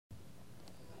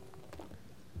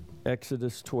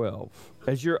Exodus 12.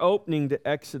 As you're opening to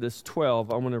Exodus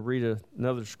 12, I want to read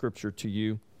another scripture to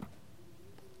you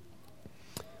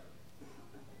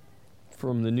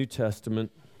from the New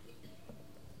Testament,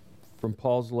 from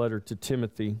Paul's letter to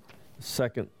Timothy,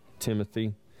 2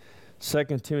 Timothy.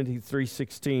 2 Timothy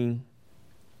 3:16.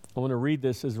 I want to read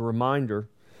this as a reminder.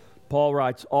 Paul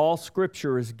writes, "All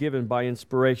Scripture is given by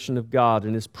inspiration of God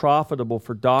and is profitable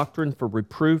for doctrine, for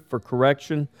reproof, for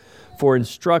correction, for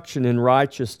instruction in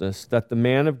righteousness, that the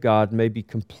man of God may be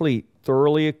complete,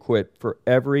 thoroughly equipped for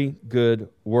every good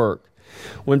work."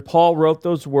 When Paul wrote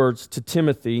those words to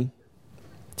Timothy,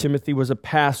 Timothy was a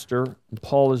pastor, and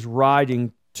Paul is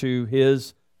writing to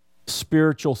his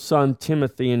spiritual son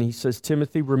Timothy, and he says,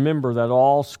 "Timothy, remember that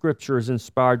all Scripture is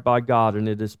inspired by God and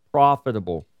it is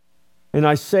profitable." And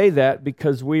I say that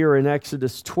because we are in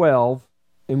Exodus 12,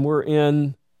 and we're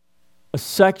in a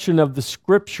section of the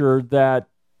Scripture that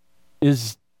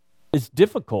is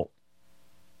difficult.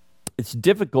 It's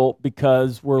difficult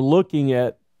because we're looking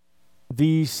at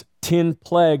these 10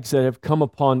 plagues that have come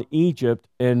upon Egypt,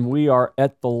 and we are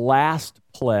at the last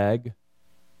plague,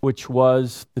 which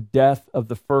was the death of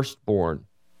the firstborn.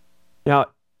 Now,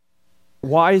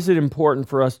 why is it important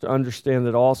for us to understand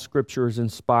that all Scripture is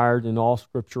inspired and all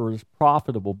Scripture is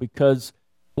profitable? Because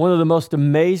one of the most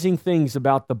amazing things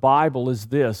about the Bible is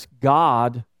this: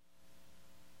 God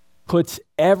puts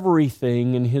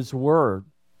everything in His Word.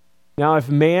 Now, if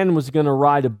man was going to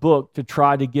write a book to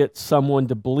try to get someone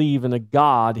to believe in a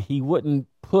God, he wouldn't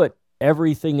put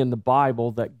everything in the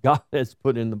Bible that God has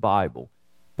put in the Bible.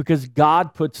 Because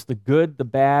God puts the good, the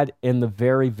bad, and the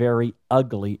very, very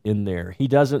ugly in there. He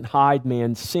doesn't hide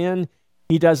man's sin.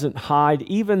 He doesn't hide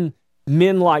even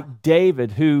men like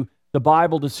David, who the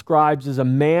Bible describes as a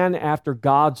man after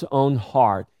God's own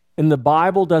heart. And the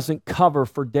Bible doesn't cover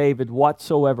for David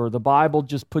whatsoever. The Bible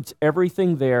just puts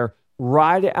everything there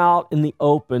right out in the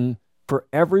open for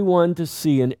everyone to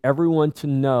see and everyone to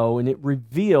know. And it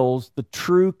reveals the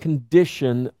true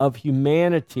condition of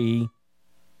humanity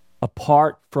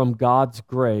apart from God's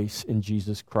grace in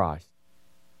Jesus Christ.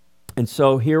 And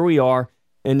so here we are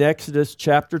in Exodus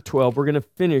chapter 12. We're going to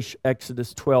finish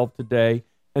Exodus 12 today.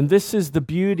 And this is the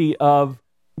beauty of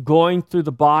going through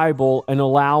the Bible and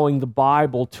allowing the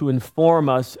Bible to inform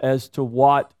us as to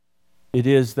what it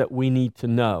is that we need to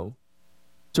know.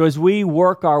 So as we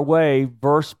work our way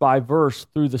verse by verse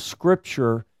through the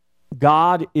Scripture,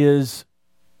 God is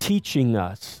teaching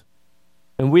us.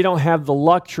 And we don't have the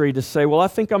luxury to say, well, I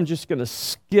think I'm just going to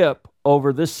skip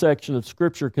over this section of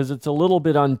Scripture because it's a little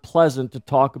bit unpleasant to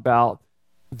talk about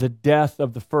the death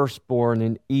of the firstborn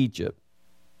in Egypt.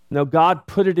 Now, God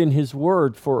put it in His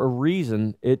Word for a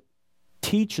reason. It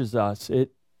teaches us,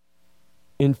 it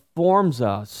informs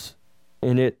us,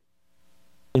 and it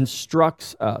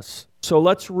instructs us. So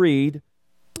let's read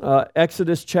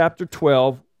Exodus chapter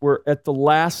 12. We're at the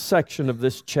last section of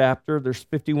this chapter. There's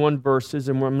 51 verses,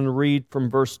 and I'm going to read from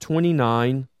verse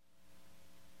 29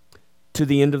 to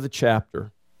the end of the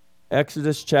chapter.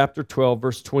 Exodus chapter 12,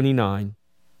 verse 29.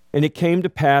 "And it came to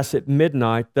pass at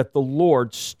midnight that the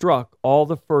Lord struck all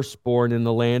the firstborn in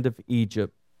the land of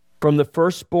Egypt, from the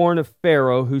firstborn of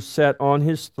Pharaoh who sat on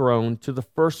his throne to the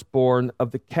firstborn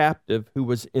of the captive who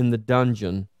was in the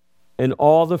dungeon, and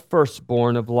all the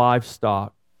firstborn of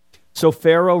livestock. So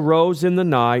Pharaoh rose in the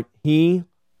night, he,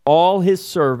 all his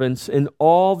servants, and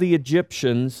all the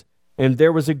Egyptians, and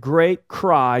there was a great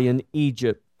cry in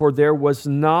Egypt, for there was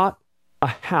not a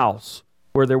house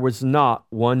where there was not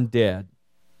one dead.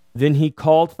 Then he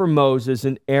called for Moses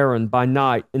and Aaron by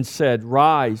night and said,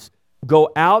 'Rise,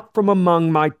 go out from among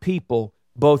my people,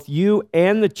 both you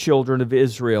and the children of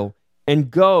Israel, and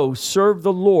go serve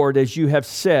the Lord as you have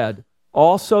said.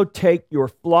 Also take your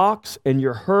flocks and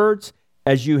your herds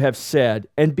as you have said,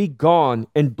 and be gone,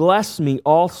 and bless me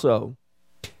also.'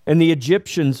 And the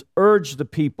Egyptians urged the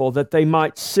people that they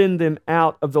might send them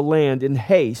out of the land in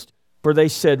haste, for they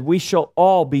said, 'We shall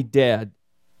all be dead.'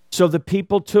 So the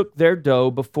people took their dough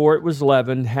before it was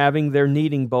leavened, having their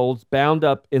kneading bowls bound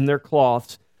up in their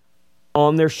cloths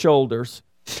on their shoulders.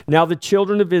 Now the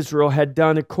children of Israel had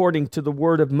done according to the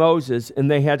word of Moses, and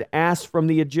they had asked from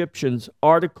the Egyptians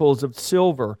articles of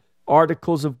silver,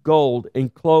 articles of gold,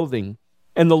 and clothing.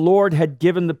 And the Lord had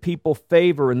given the people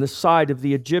favor in the sight of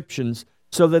the Egyptians,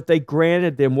 so that they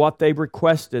granted them what they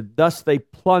requested. Thus they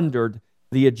plundered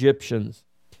the Egyptians.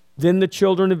 Then the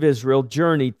children of Israel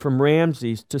journeyed from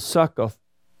Ramses to Succoth,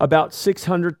 about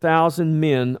 600,000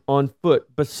 men on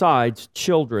foot, besides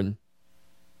children.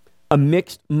 A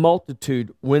mixed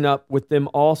multitude went up with them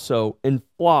also, in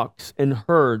flocks and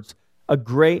herds, a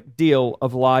great deal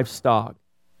of livestock.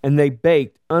 And they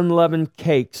baked unleavened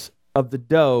cakes of the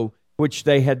dough which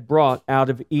they had brought out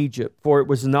of Egypt, for it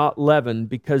was not leavened,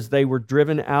 because they were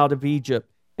driven out of Egypt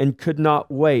and could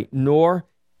not wait, nor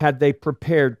had they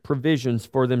prepared provisions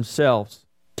for themselves.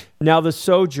 Now the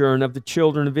sojourn of the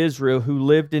children of Israel who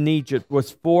lived in Egypt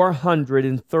was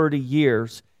 430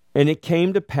 years, and it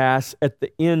came to pass at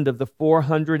the end of the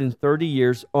 430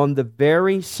 years, on the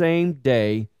very same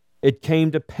day, it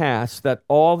came to pass that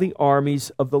all the armies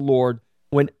of the Lord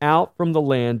went out from the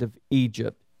land of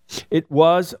Egypt. It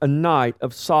was a night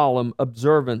of solemn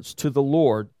observance to the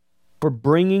Lord for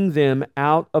bringing them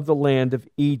out of the land of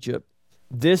Egypt.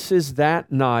 This is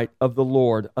that night of the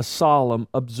Lord, a solemn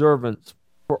observance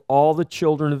for all the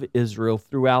children of Israel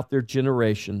throughout their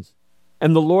generations.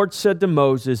 And the Lord said to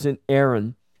Moses and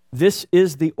Aaron, this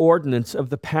is the ordinance of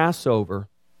the Passover.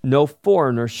 No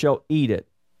foreigner shall eat it,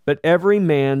 but every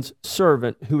man's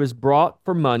servant who is bought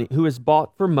for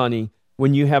money,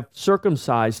 when you have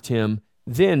circumcised him,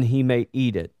 then he may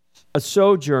eat it. A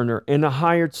sojourner and a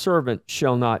hired servant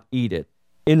shall not eat it.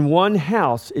 In one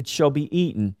house it shall be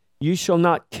eaten. You shall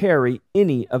not carry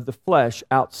any of the flesh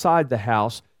outside the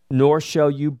house, nor shall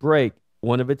you break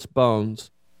one of its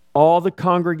bones. All the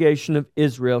congregation of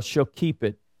Israel shall keep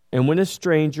it. And when a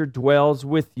stranger dwells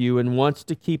with you and wants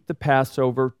to keep the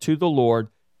Passover to the Lord,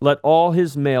 let all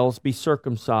his males be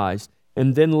circumcised,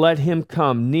 and then let him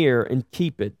come near and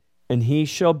keep it, and he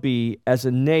shall be as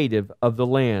a native of the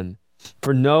land.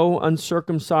 For no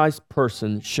uncircumcised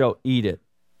person shall eat it.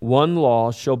 One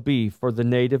law shall be for the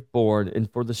native born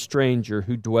and for the stranger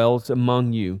who dwells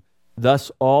among you.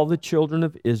 Thus all the children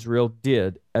of Israel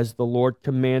did as the Lord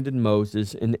commanded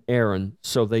Moses and Aaron,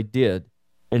 so they did.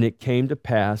 And it came to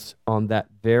pass on that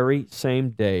very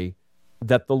same day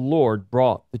that the Lord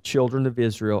brought the children of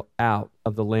Israel out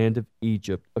of the land of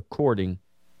Egypt according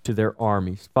to their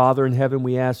armies. Father in heaven,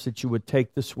 we ask that you would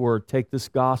take this word, take this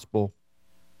gospel,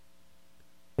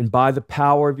 and by the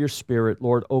power of your Spirit,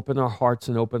 Lord, open our hearts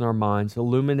and open our minds.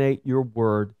 Illuminate your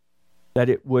word, that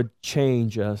it would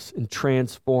change us and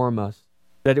transform us,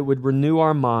 that it would renew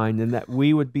our mind, and that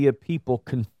we would be a people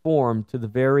conformed to the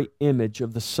very image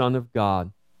of the Son of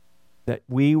God, that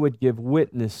we would give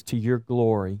witness to your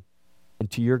glory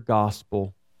and to your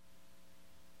gospel.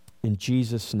 In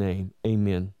Jesus' name,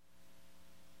 amen.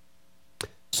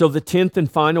 So the 10th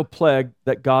and final plague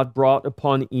that God brought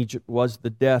upon Egypt was the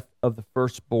death of the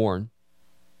firstborn.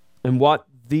 And what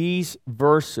these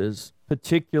verses,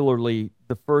 particularly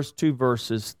the first two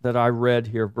verses that I read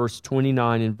here, verse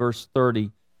 29 and verse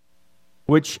 30,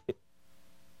 which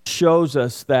shows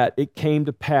us that it came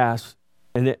to pass,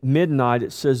 and at midnight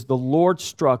it says, the Lord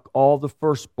struck all the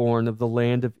firstborn of the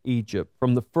land of Egypt,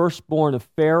 from the firstborn of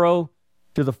Pharaoh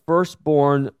to the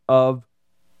firstborn of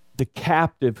the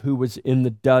captive who was in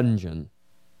the dungeon,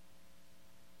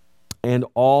 and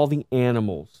all the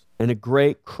animals. And a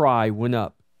great cry went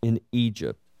up in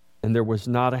Egypt, and there was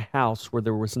not a house where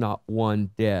there was not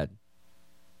one dead.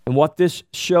 And what this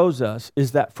shows us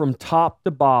is that from top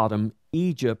to bottom,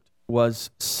 Egypt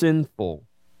was sinful,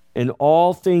 and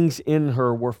all things in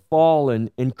her were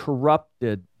fallen and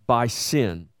corrupted by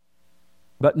sin.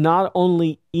 But not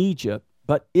only Egypt,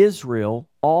 but Israel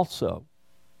also.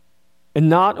 And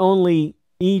not only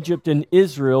Egypt and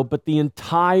Israel, but the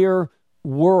entire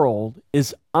world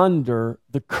is under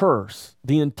the curse.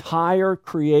 The entire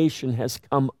creation has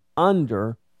come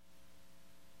under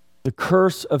the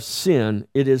curse of sin.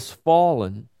 It is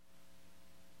fallen.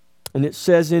 And it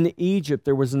says in Egypt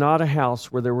there was not a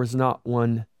house where there was not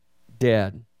one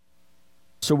dead.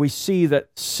 So we see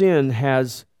that sin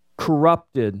has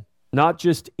corrupted not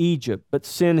just Egypt, but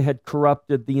sin had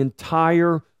corrupted the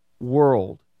entire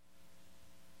world.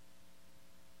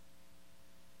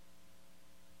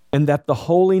 And that the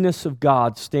holiness of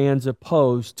God stands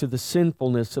opposed to the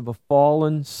sinfulness of a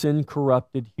fallen,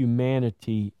 sin-corrupted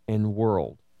humanity and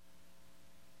world.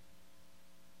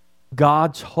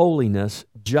 God's holiness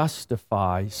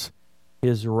justifies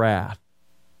his wrath.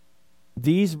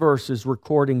 These verses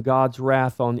recording God's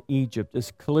wrath on Egypt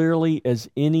as clearly as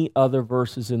any other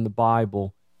verses in the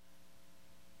Bible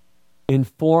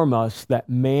inform us that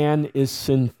man is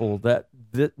sinful, that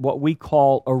what we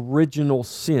call original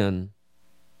sin,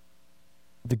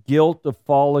 the guilt of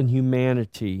fallen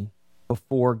humanity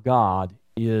before God,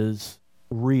 is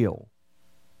real.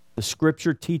 The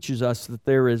Scripture teaches us that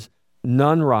there is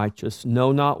none righteous,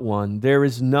 no, not one. There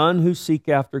is none who seek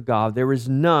after God. There is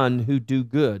none who do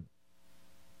good.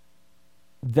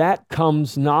 That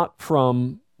comes not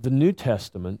from the New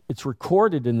Testament. It's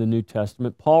recorded in the New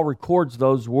Testament. Paul records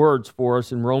those words for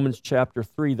us in Romans chapter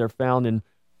 3. They're found in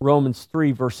Romans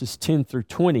 3, verses 10 through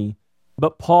 20.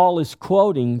 But Paul is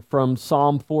quoting from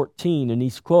Psalm 14, and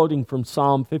he's quoting from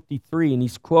Psalm 53, and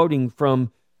he's quoting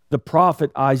from the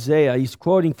prophet Isaiah. He's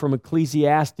quoting from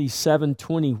Ecclesiastes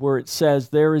 7:20, where it says,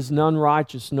 "There is none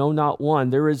righteous, no, not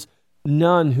one. There is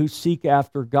none who seek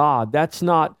after God." That's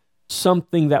not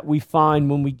something that we find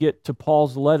when we get to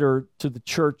Paul's letter to the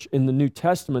church in the New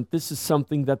Testament. This is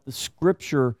something that the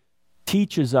Scripture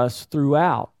teaches us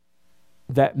throughout,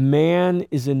 that man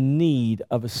is in need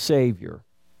of a Savior.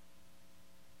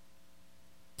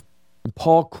 And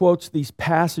Paul quotes these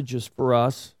passages for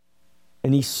us,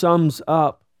 and he sums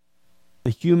up the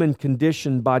human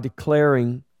condition by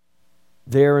declaring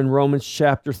there in Romans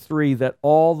chapter 3 that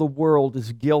all the world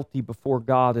is guilty before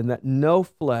God and that no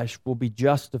flesh will be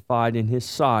justified in his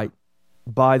sight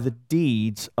by the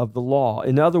deeds of the law.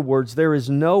 In other words, there is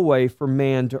no way for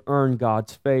man to earn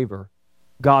God's favor.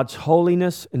 God's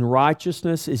holiness and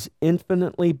righteousness is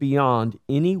infinitely beyond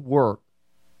any work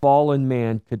fallen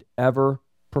man could ever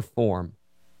perform.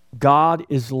 God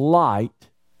is light,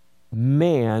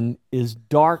 man is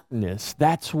darkness.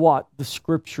 That's what the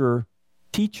Scripture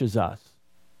teaches us.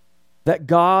 That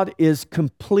God is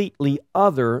completely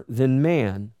other than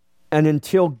man. And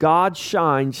until God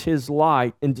shines his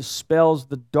light and dispels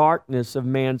the darkness of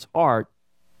man's heart,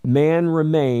 man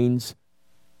remains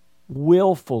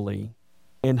willfully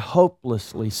and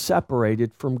hopelessly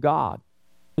separated from God.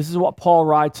 This is what Paul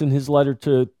writes in his letter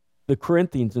to the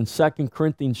Corinthians in 2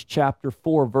 Corinthians chapter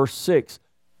 4, verse 6.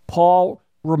 Paul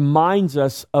reminds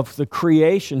us of the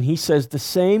creation. He says, "The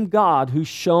same God who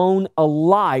shone a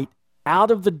light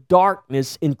out of the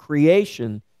darkness in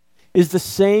creation is the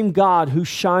same God who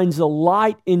shines a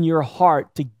light in your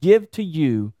heart to give to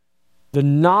you the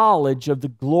knowledge of the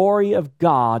glory of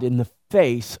God in the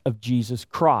face of Jesus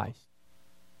Christ."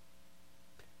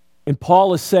 And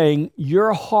Paul is saying,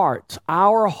 your hearts,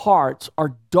 our hearts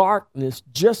are darkness,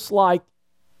 just like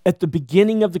at the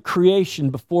beginning of the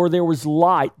creation, before there was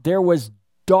light, there was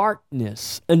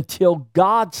darkness until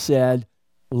God said,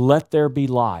 "Let there be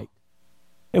light."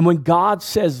 And when God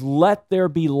says, "Let there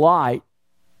be light,"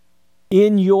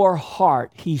 in your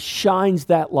heart, he shines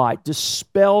that light,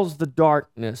 dispels the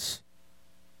darkness.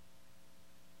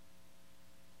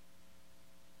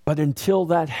 But until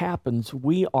that happens,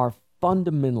 we are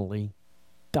fundamentally,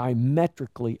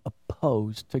 diametrically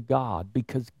opposed to God,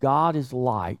 because God is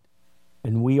light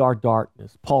and we are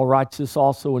darkness. Paul writes this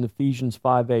also in Ephesians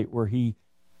 5:8, where he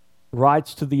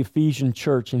writes to the Ephesian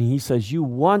church and he says, "You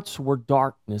once were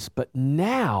darkness, but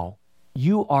now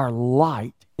you are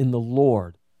light in the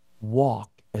Lord. Walk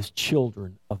as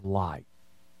children of light."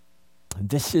 And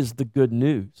this is the good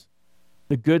news.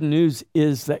 The good news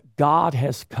is that God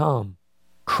has come,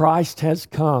 Christ has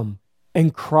come,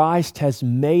 and Christ has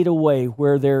made a way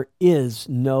where there is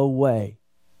no way.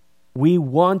 We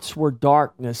once were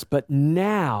darkness, but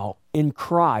now in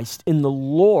Christ, in the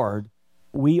Lord,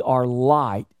 we are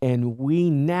light, and we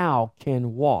now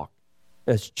can walk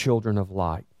as children of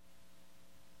light.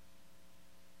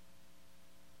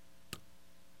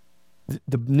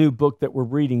 The new book that we're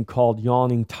reading, called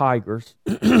Yawning Tigers,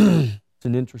 it's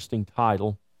an interesting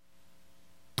title.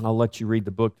 I'll let you read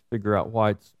the book to figure out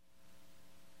why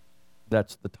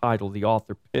that's the title the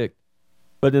author picked.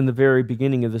 But in the very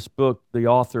beginning of this book, the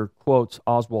author quotes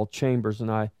Oswald Chambers, and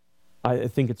I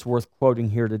think it's worth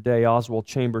quoting here today. Oswald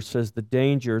Chambers says,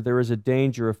 there is a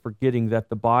danger of forgetting that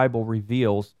the Bible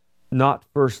reveals not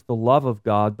first the love of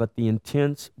God, but the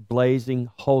intense, blazing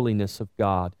holiness of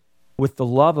God, with the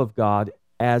love of God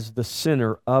as the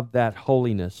center of that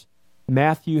holiness.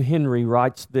 Matthew Henry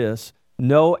writes this: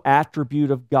 "No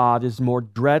attribute of God is more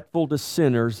dreadful to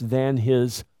sinners than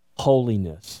his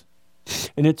holiness."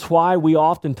 And it's why we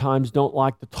oftentimes don't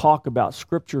like to talk about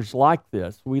scriptures like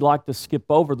this. We like to skip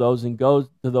over those and go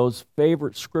to those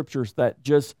favorite scriptures that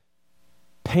just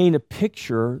paint a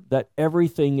picture that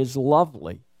everything is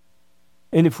lovely.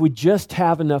 And if we just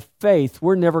have enough faith,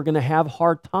 we're never going to have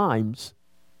hard times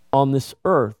on this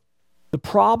earth. The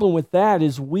problem with that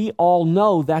is we all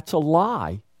know that's a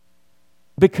lie,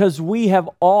 because we have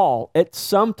all, at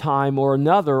some time or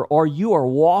another, or you are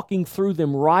walking through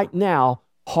them right now,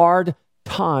 hard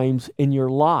times in your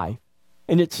life.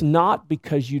 And it's not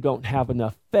because you don't have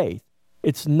enough faith.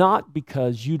 It's not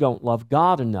because you don't love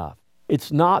God enough.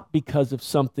 It's not because of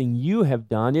something you have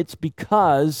done. It's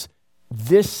because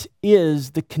this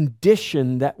is the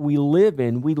condition that we live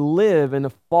in. We live in a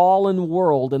fallen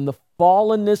world, and the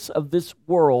fallenness of this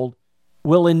world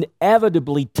will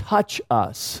inevitably touch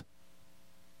us.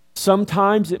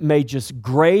 Sometimes it may just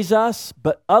graze us,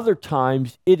 but other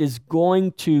times it is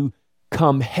going to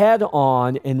come head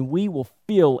on, and we will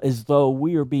feel as though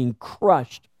we are being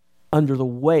crushed under the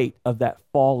weight of that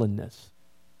fallenness.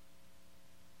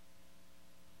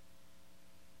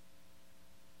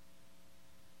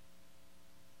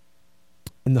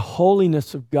 And the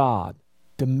holiness of God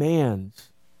demands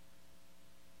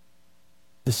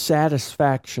the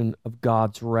satisfaction of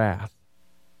God's wrath.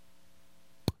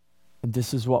 And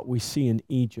this is what we see in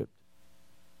Egypt.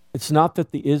 It's not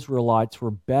that the Israelites were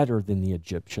better than the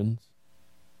Egyptians.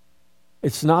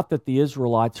 It's not that the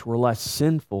Israelites were less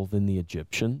sinful than the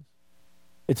Egyptians.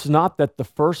 It's not that the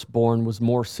firstborn was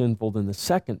more sinful than the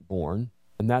secondborn,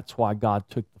 and that's why God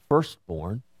took the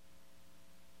firstborn.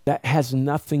 That has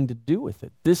nothing to do with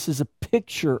it. This is a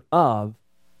picture of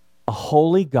a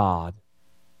holy God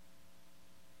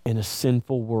in a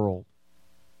sinful world.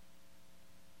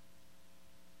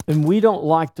 And we don't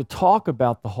like to talk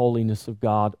about the holiness of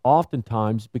God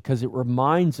oftentimes because it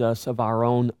reminds us of our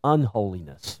own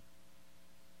unholiness.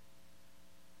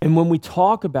 And when we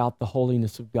talk about the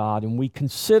holiness of God and we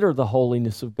consider the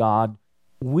holiness of God,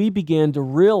 we begin to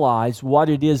realize what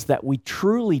it is that we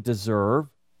truly deserve.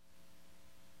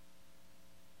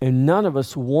 And none of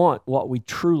us want what we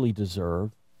truly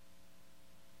deserve.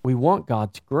 We want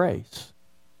God's grace.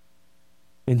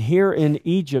 And here in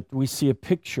Egypt, we see a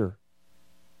picture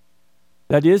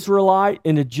that Israelite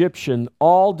and Egyptian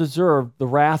all deserved the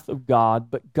wrath of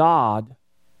God, but God,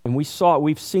 and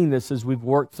we've seen this as we've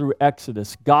worked through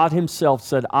Exodus, God himself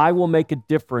said, I will make a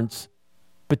difference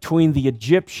between the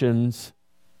Egyptians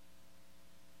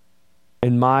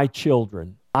and my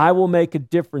children. I will make a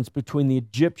difference between the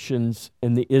Egyptians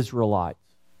and the Israelites.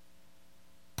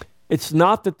 It's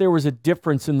not that there was a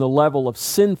difference in the level of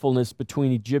sinfulness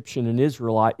between Egyptian and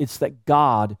Israelite. It's that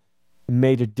God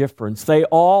made a difference. They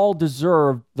all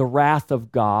deserved the wrath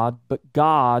of God, but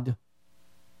God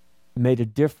made a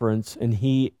difference, and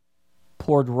he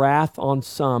poured wrath on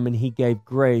some, and he gave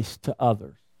grace to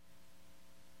others.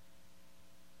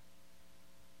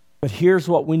 But here's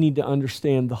what we need to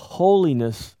understand. The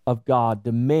holiness of God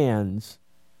demands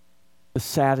the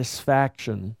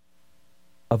satisfaction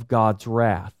of God's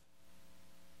wrath.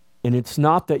 And it's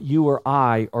not that you or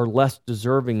I are less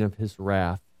deserving of his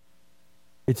wrath.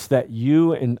 It's that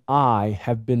you and I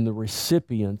have been the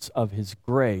recipients of his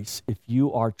grace if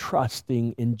you are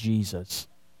trusting in Jesus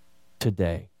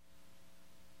today.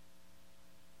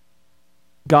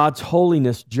 God's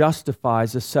holiness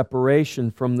justifies a separation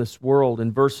from this world.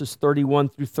 In verses 31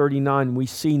 through 39, we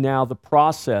see now the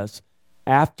process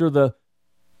after the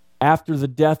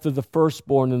death of the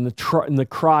firstborn and the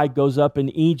cry goes up in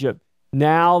Egypt.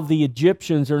 Now the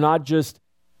Egyptians are not just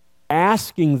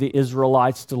asking the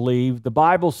Israelites to leave. The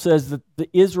Bible says that the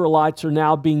Israelites are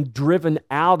now being driven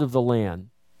out of the land.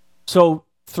 So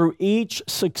through each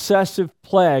successive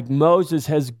plague, Moses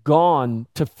has gone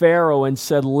to Pharaoh and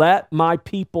said, let my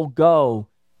people go.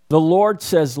 The Lord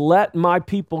says, let my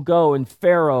people go, and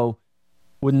Pharaoh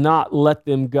would not let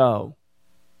them go.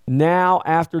 Now,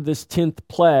 after this 10th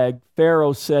plague,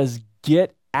 Pharaoh says,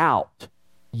 get out.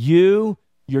 You,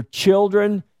 your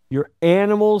children, your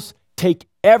animals, take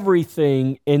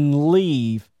everything and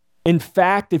leave. In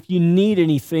fact, if you need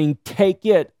anything, take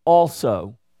it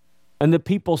also. And the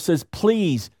people says,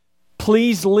 please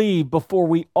leave before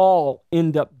we all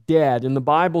end up dead. And the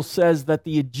Bible says that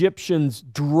the Egyptians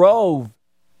drove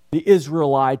the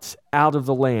Israelites out of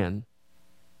the land.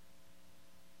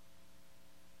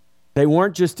 They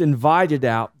weren't just invited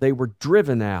out, they were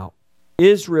driven out.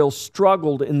 Israel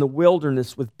struggled in the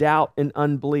wilderness with doubt and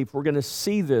unbelief. We're going to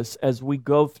see this as we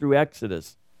go through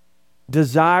Exodus,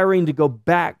 desiring to go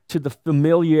back to the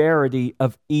familiarity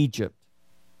of Egypt.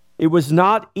 It was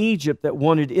not Egypt that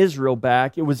wanted Israel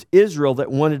back. It was Israel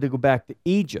that wanted to go back to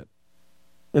Egypt.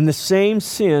 And the same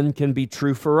sin can be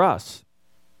true for us.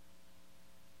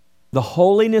 The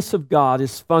holiness of God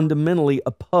is fundamentally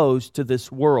opposed to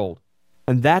this world.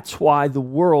 And that's why the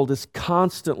world is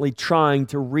constantly trying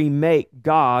to remake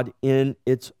God in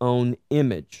its own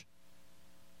image.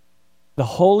 The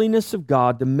holiness of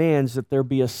God demands that there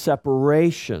be a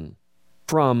separation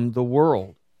from the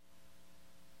world.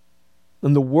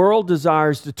 And the world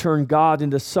desires to turn God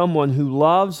into someone who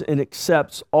loves and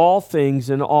accepts all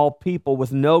things and all people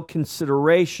with no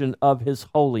consideration of his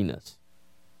holiness.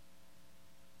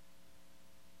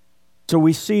 So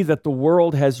we see that the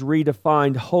world has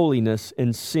redefined holiness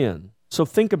and sin. So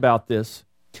think about this.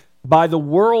 By the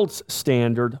world's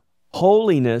standard,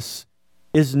 holiness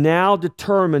is now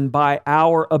determined by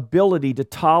our ability to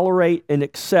tolerate and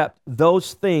accept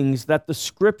those things that the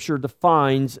Scripture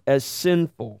defines as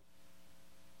sinful.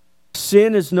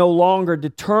 Sin is no longer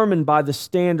determined by the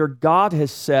standard God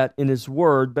has set in his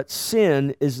word, but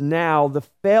sin is now the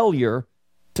failure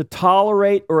to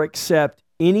tolerate or accept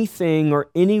anything or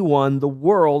anyone the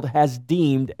world has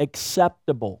deemed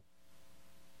acceptable.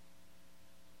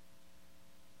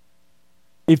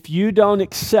 If you don't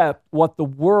accept what the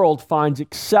world finds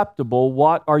acceptable,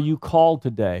 what are you called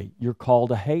today? You're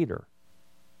called a hater.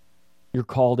 You're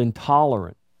called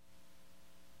intolerant.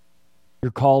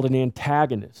 You're called an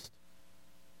antagonist.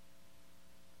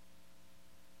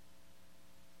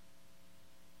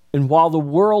 And while the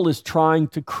world is trying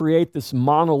to create this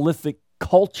monolithic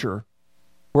culture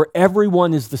where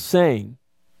everyone is the same,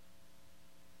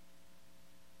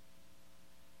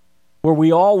 where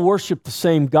we all worship the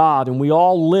same God and we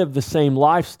all live the same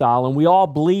lifestyle and we all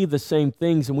believe the same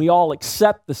things and we all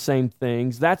accept the same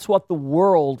things, that's what the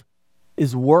world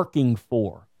is working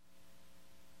for.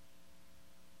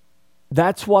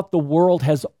 That's what the world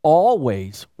has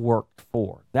always worked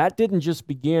for. That didn't just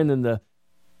begin in the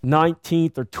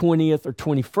 19th or 20th or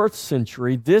 21st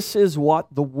century. This is what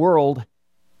the world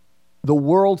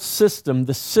system,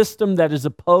 the system that is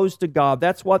opposed to God,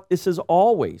 that's what this has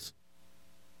always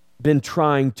been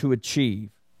trying to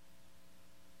achieve.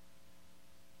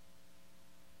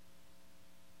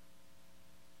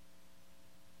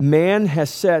 Man has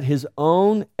set his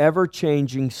own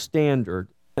ever-changing standard,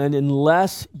 and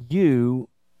unless you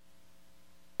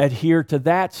adhere to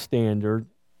that standard,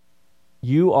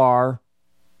 you are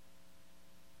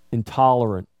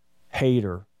intolerant,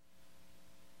 hater,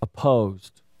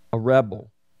 opposed, a rebel.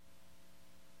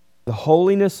 The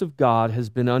holiness of God has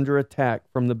been under attack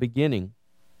from the beginning.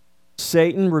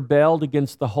 Satan rebelled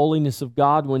against the holiness of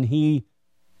God when he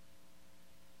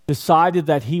decided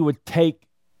that he would take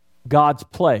God's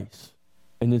place.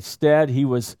 And instead, he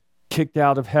was kicked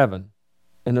out of heaven,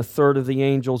 and a third of the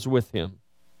angels with him.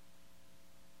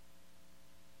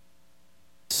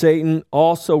 Satan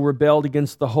also rebelled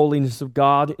against the holiness of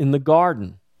God in the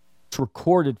garden. It's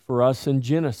recorded for us in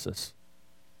Genesis.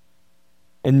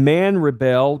 And man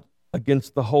rebelled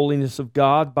against the holiness of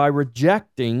God by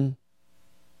rejecting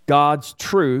God's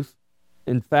truth,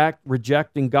 in fact,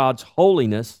 rejecting God's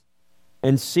holiness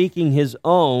and seeking his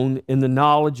own in the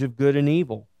knowledge of good and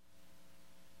evil.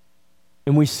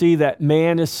 And we see that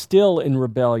man is still in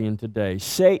rebellion today.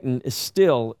 Satan is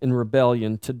still in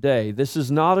rebellion today. This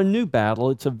is not a new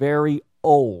battle, it's a very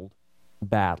old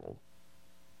battle.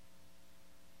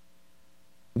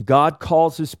 God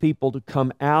calls his people to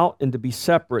come out and to be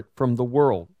separate from the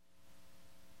world.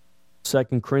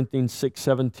 2 Corinthians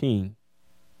 6:17.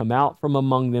 Come out from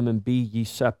among them and be ye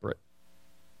separate.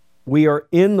 We are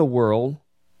in the world,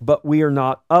 but we are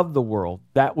not of the world.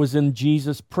 That was in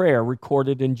Jesus' prayer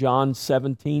recorded in John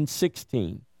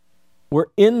 17:16. We're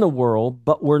in the world,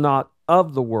 but we're not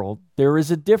of the world. There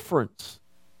is a difference.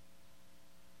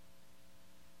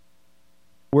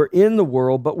 We're in the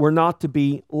world, but we're not to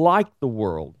be like the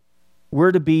world.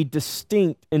 We're to be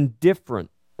distinct and different.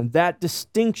 And that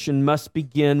distinction must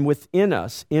begin within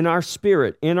us, in our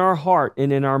spirit, in our heart,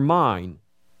 and in our mind.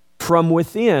 From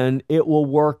within, it will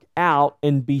work out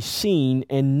and be seen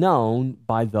and known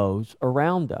by those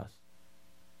around us.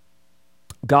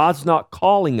 God's not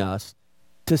calling us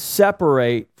to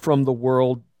separate from the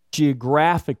world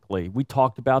geographically. We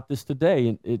talked about this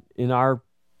today in our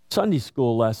Sunday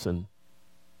school lesson.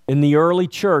 In the early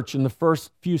church, in the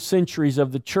first few centuries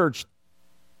of the church,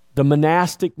 the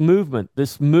monastic movement,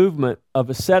 this movement of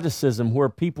asceticism where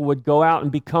people would go out and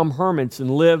become hermits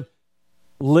and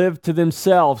live to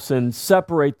themselves and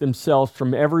separate themselves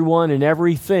from everyone and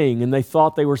everything, and they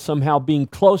thought they were somehow being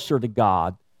closer to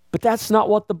God. But that's not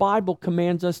what the Bible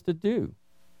commands us to do.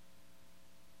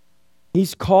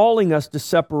 He's calling us to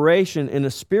separation in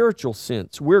a spiritual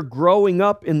sense. We're growing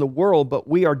up in the world, but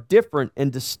we are different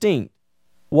and distinct.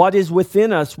 What is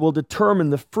within us will determine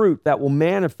the fruit that will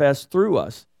manifest through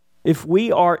us. If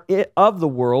we are of the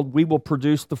world, we will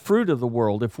produce the fruit of the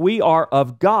world. If we are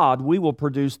of God, we will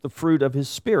produce the fruit of His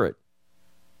Spirit.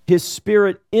 His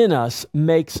Spirit in us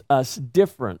makes us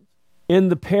different. In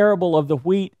the parable of the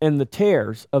wheat and the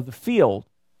tares of the field,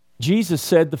 Jesus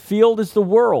said the field is the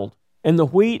world, and the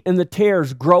wheat and the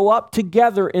tares grow up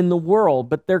together in the world,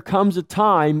 but there comes a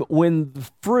time when the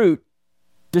fruit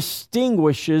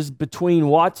distinguishes between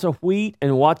what's a wheat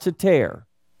and what's a tare.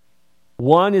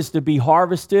 One is to be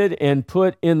harvested and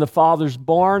put in the Father's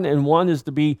barn, and one is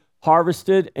to be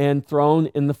harvested and thrown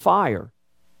in the fire.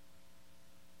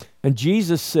 And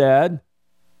Jesus said,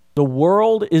 the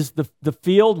world is the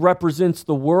field represents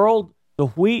the world, the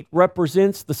wheat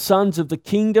represents the sons of the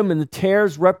kingdom, and the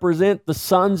tares represent the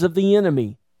sons of the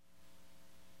enemy.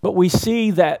 But we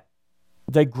see that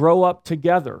they grow up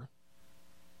together.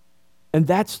 And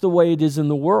that's the way it is in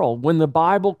the world. When the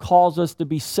Bible calls us to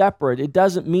be separate, it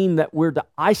doesn't mean that we're to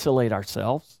isolate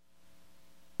ourselves.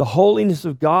 The holiness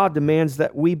of God demands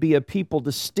that we be a people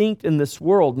distinct in this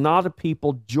world, not a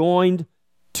people joined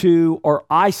to or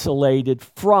isolated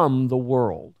from the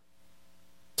world.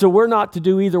 So we're not to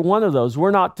do either one of those.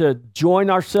 We're not to join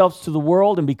ourselves to the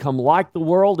world and become like the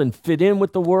world and fit in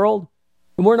with the world.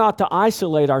 And we're not to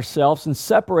isolate ourselves and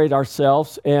separate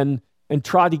ourselves and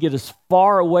try to get as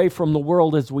far away from the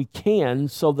world as we can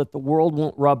so that the world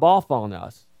won't rub off on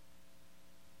us.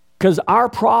 Because our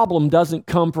problem doesn't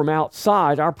come from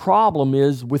outside. Our problem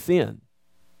is within.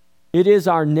 It is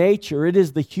our nature. It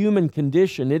is the human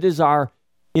condition. It is our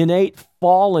innate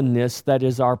fallenness that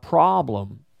is our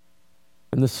problem.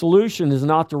 And the solution is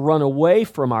not to run away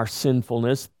from our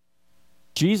sinfulness.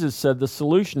 Jesus said the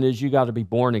solution is you got to be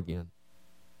born again.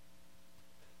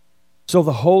 So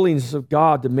the holiness of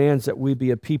God demands that we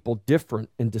be a people different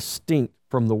and distinct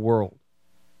from the world.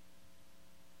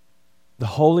 The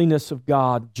holiness of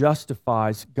God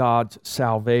justifies God's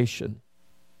salvation.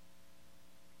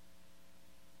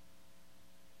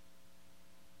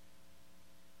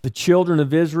 The children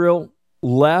of Israel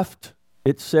left.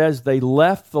 It says they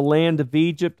left the land of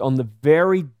Egypt on the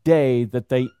very day that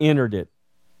they entered it.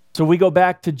 So we go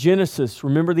back to Genesis.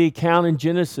 Remember the account in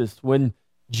Genesis when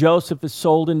Joseph is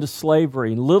sold into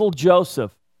slavery. Little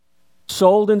Joseph,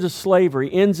 sold into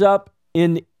slavery, ends up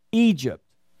in Egypt,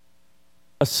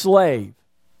 a slave.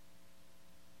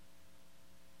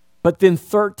 But then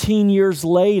 13 years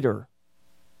later,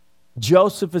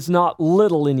 Joseph is not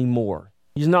little anymore.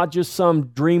 He's not just some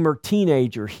dreamer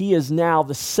teenager. He is now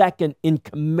the second in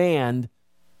command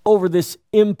over this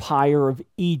empire of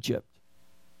Egypt.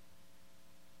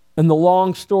 And the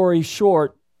long story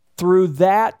short, through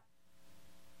that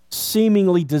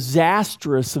seemingly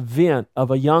disastrous event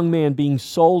of a young man being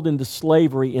sold into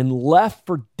slavery and left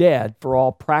for dead for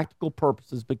all practical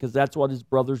purposes, because that's what his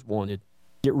brothers wanted.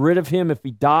 Get rid of him. If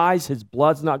he dies, his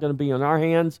blood's not going to be on our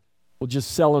hands. We'll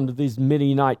just sell him to these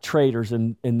Midianite traders,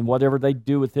 and whatever they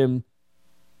do with him,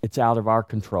 it's out of our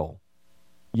control.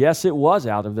 Yes, it was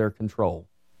out of their control.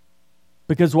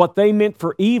 Because what they meant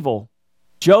for evil,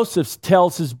 Joseph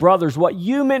tells his brothers, what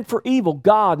you meant for evil,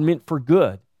 God meant for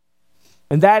good.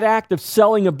 And that act of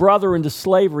selling a brother into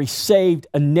slavery saved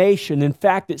a nation. In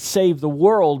fact, it saved the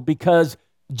world because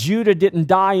Judah didn't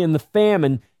die in the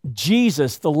famine.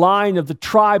 Jesus, the Lion of the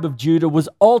tribe of Judah, was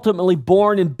ultimately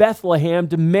born in Bethlehem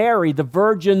to Mary, the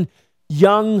virgin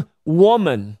young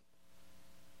woman,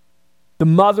 the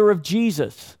mother of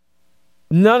Jesus.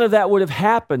 None of that would have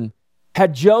happened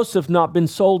had Joseph not been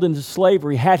sold into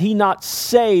slavery, had he not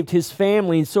saved his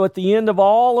family. And so at the end of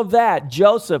all of that,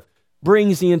 Joseph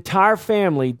brings the entire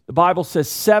family. The Bible says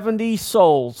 70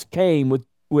 souls came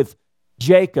with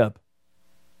Jacob.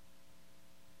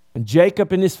 And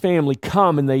Jacob and his family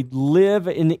come and they live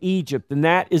in Egypt. And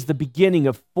that is the beginning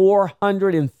of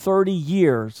 430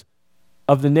 years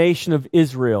of the nation of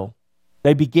Israel.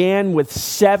 They began with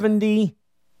 70,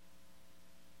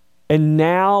 and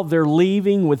now they're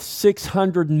leaving with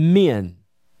 600 men,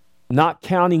 not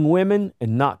counting women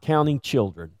and not counting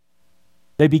children.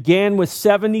 They began with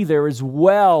 70. There is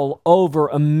well over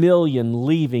 1 million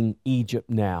leaving Egypt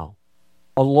now,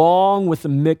 along with a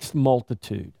mixed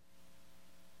multitude.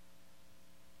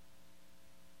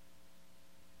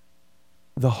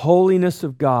 The holiness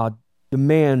of God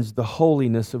demands the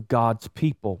holiness of God's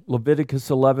people. Leviticus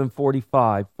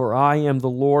 11:45, for I am the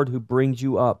Lord who brings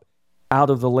you up out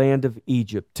of the land of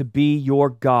Egypt to be your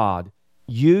God.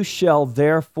 You shall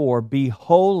therefore be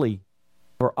holy,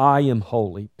 for I am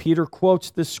holy. Peter quotes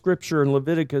this scripture in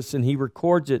Leviticus, and he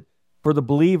records it for the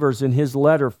believers in his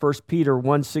letter, 1 Peter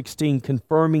 1:16,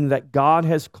 confirming that God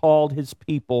has called his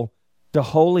people to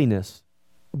holiness.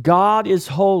 God is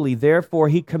holy, therefore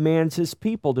he commands his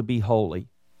people to be holy.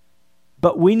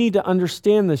 But we need to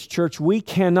understand this, church. We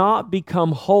cannot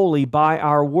become holy by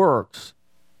our works.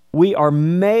 We are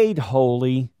made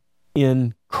holy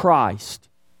in Christ.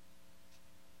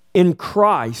 In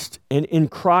Christ and in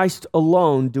Christ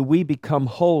alone do we become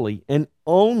holy, and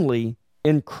only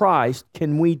in Christ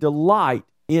can we delight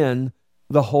in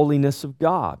the holiness of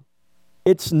God.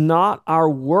 It's not our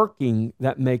working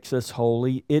that makes us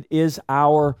holy. It is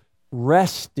our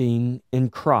resting in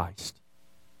Christ.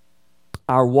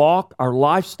 Our walk, our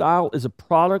lifestyle is a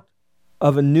product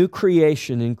of a new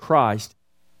creation in Christ.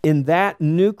 In that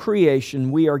new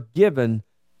creation, we are given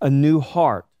a new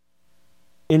heart.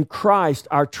 In Christ,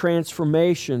 our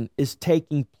transformation is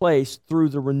taking place through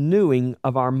the renewing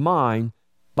of our mind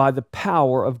by the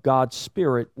power of God's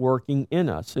Spirit working in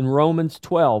us. In Romans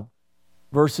 12,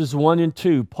 verses 1 and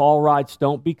 2, Paul writes,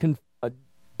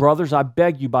 brothers, I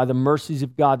beg you by the mercies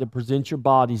of God to present your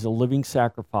bodies a living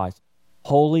sacrifice,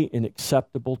 holy and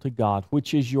acceptable to God,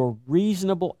 which is your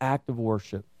reasonable act of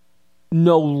worship.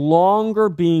 no longer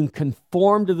being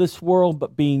conformed to this world,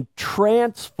 but being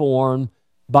transformed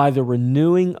by the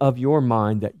renewing of your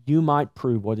mind, that you might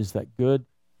prove what is that good,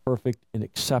 perfect, and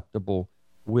acceptable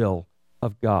will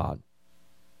of God.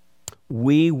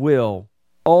 We will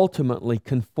ultimately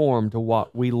conform to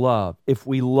what we love. If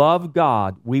we love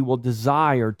God, we will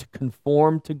desire to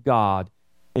conform to God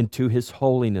and to His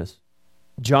holiness.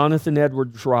 Jonathan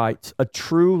Edwards writes, "A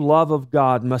true love of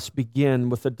God must begin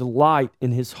with a delight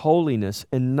in His holiness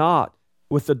and not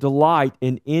with a delight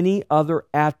in any other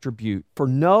attribute. For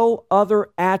no other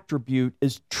attribute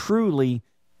is truly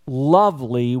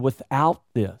lovely without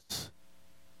this."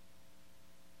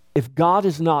 If God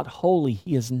is not holy,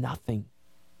 He is nothing.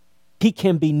 He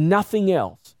can be nothing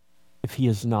else if He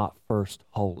is not first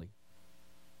holy.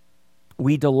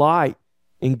 We delight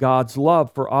in God's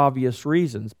love for obvious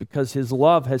reasons, because His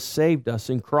love has saved us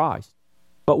in Christ.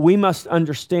 But we must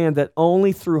understand that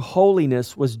only through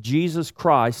holiness was Jesus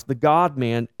Christ, the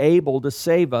God-man, able to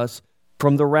save us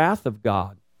from the wrath of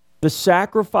God. The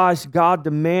sacrifice God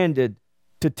demanded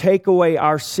to take away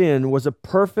our sin was a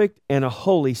perfect and a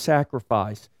holy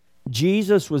sacrifice.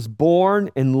 Jesus was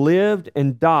born and lived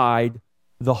and died,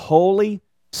 the holy,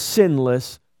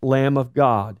 sinless Lamb of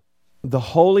God. The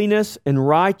holiness and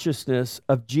righteousness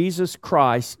of Jesus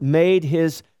Christ made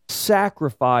His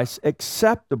sacrifice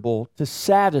acceptable to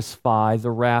satisfy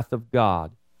the wrath of God.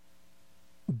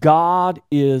 God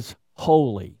is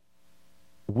holy.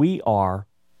 We are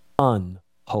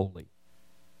unholy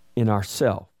in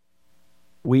ourselves.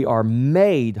 We are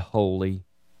made holy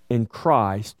in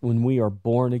Christ when we are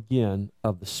born again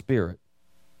of the Spirit.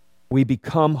 We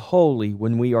become holy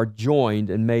when we are joined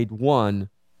and made one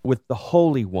with the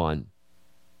Holy One.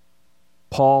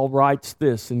 Paul writes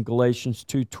this in Galatians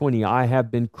 2:20, "I have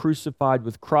been crucified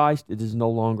with Christ. It is no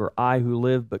longer I who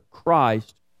live, but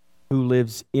Christ who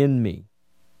lives in me."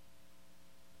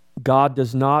 God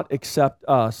does not accept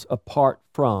us apart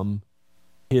from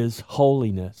His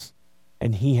holiness.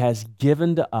 And He has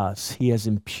given to us, He has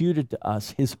imputed to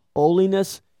us His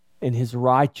holiness and His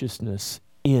righteousness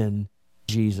in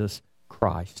Jesus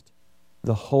Christ.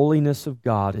 The holiness of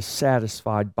God is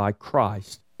satisfied by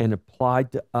Christ and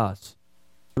applied to us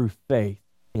through faith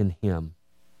in Him.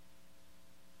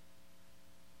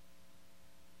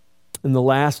 In the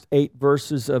last 8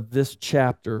 verses of this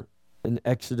chapter in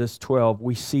Exodus 12,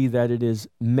 we see that it is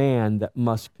man that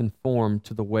must conform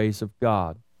to the ways of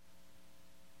God.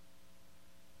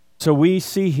 So we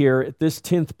see here at this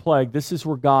 10th plague, this is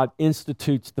where God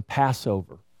institutes the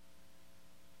Passover.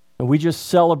 And we just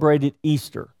celebrated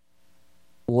Easter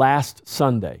last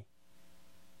Sunday.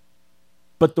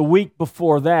 But the week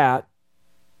before that,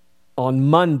 on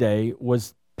Monday,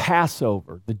 was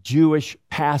Passover, the Jewish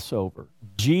Passover.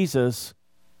 Jesus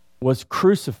was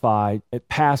crucified at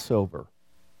Passover.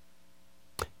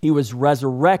 He was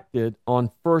resurrected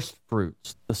on first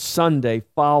fruits, the Sunday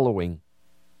following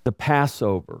the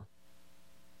Passover.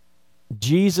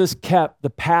 Jesus kept the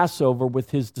Passover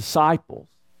with His disciples.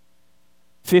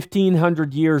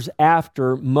 1,500 years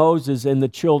after Moses and the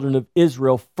children of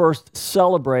Israel first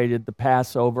celebrated the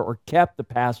Passover or kept the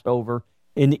Passover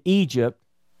in Egypt,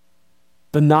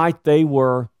 the night they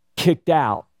were kicked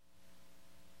out.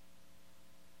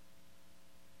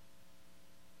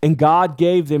 And God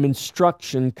gave them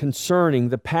instruction concerning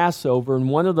the Passover, and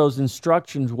one of those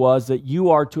instructions was that you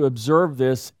are to observe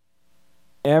this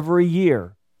every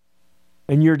year.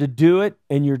 And you're to do it,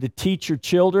 and you're to teach your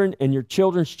children and your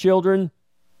children's children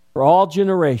for all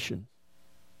generations.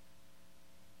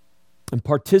 And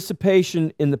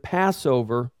participation in the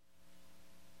Passover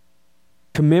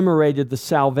commemorated the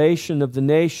salvation of the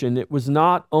nation. It was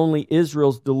not only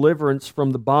Israel's deliverance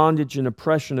from the bondage and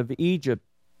oppression of Egypt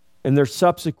and their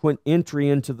subsequent entry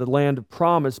into the land of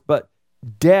promise, but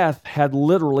death had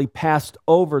literally passed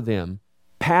over them.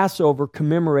 Passover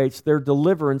commemorates their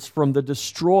deliverance from the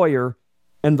destroyer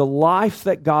and the life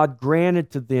that God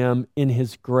granted to them in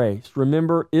His grace.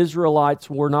 Remember, Israelites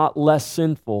were not less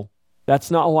sinful. That's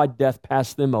not why death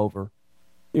passed them over.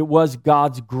 It was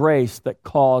God's grace that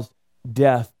caused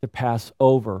death to pass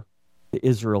over the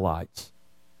Israelites.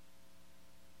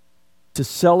 To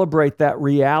celebrate that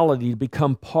reality, to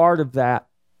become part of that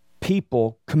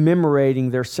people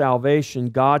commemorating their salvation,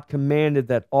 God commanded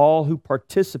that all who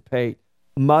participate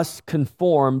must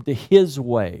conform to His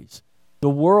ways. The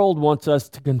world wants us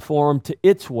to conform to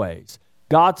its ways.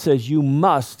 God says you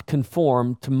must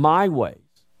conform to my ways.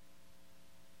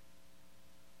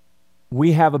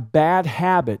 We have a bad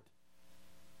habit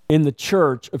in the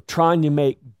church of trying to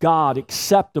make God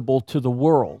acceptable to the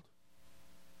world.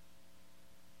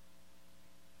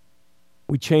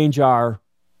 We change our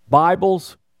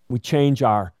Bibles, we change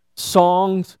our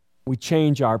songs, we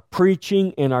change our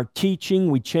preaching and our teaching,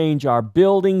 we change our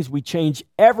buildings, we change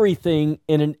everything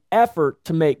in an effort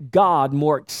to make God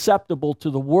more acceptable to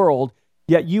the world,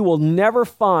 yet you will never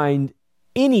find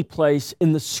any place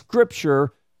in the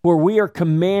Scripture where we are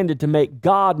commanded to make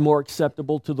God more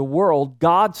acceptable to the world.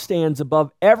 God stands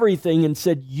above everything and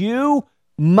said, you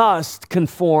must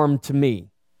conform to me,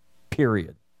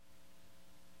 period.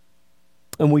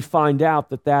 And we find out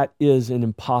that that is an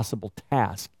impossible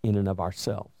task in and of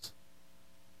ourselves.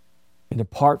 And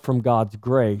apart from God's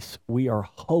grace, we are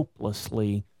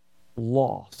hopelessly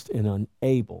lost and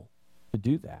unable to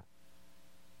do that.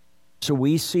 So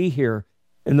we see here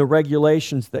in the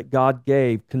regulations that God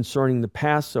gave concerning the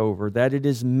Passover that it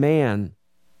is man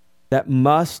that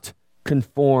must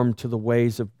conform to the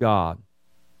ways of God.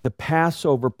 The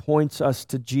Passover points us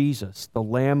to Jesus, the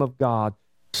Lamb of God,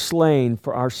 slain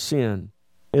for our sin.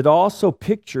 It also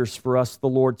pictures for us the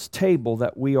Lord's table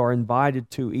that we are invited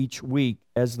to each week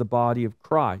as the body of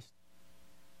Christ.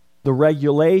 The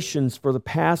regulations for the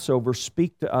Passover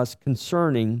speak to us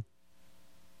concerning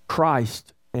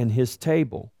Christ and his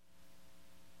table.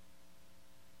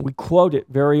 We quote it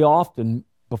very often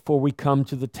before we come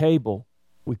to the table.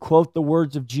 We quote the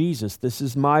words of Jesus, "This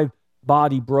is my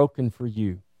body broken for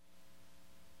you.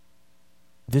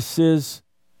 This is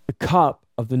the cup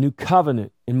of the new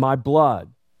covenant in my blood."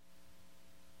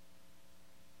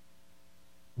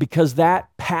 Because that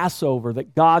Passover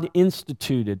that God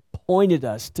instituted pointed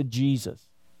us to Jesus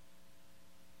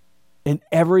and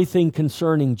everything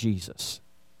concerning Jesus.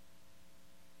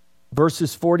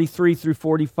 Verses 43 through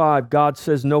 45, God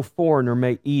says, "No foreigner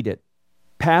may eat it."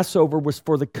 Passover was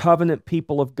for the covenant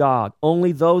people of God.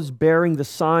 Only those bearing the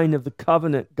sign of the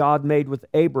covenant God made with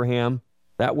Abraham,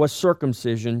 that was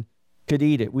circumcision, could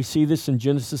eat it. We see this in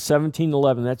Genesis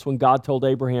 17:11. That's when God told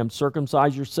Abraham,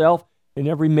 "Circumcise yourself and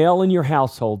every male in your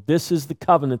household. This is the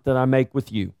covenant that I make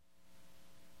with you."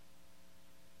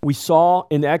 We saw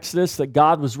in Exodus that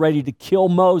God was ready to kill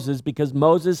Moses because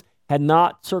Moses had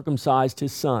not circumcised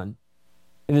his son.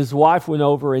 And his wife went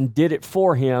over and did it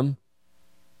for him.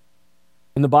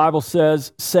 And the Bible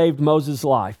says, saved Moses'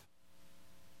 life.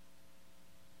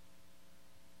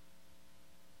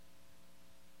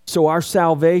 So our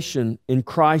salvation in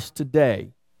Christ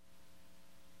today,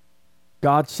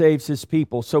 God saves his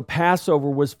people. So Passover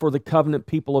was for the covenant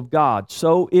people of God.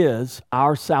 So is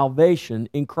our salvation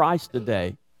in Christ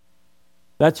today.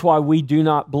 That's why we do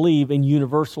not believe in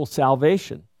universal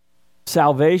salvation.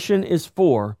 Salvation is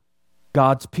for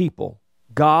God's people.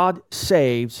 God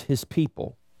saves his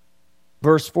people.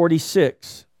 Verse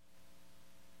 46.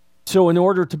 So in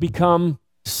order to become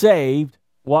saved,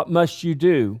 what must you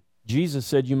do? Jesus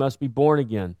said you must be born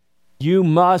again. You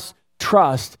must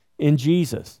trust in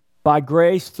Jesus. By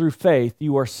grace through faith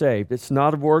you are saved. It's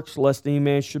not of works, lest any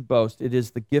man should boast. It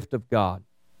is the gift of God.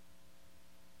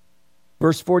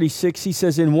 Verse 46, he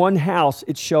says, "In one house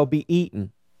it shall be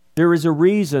eaten." There is a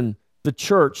reason the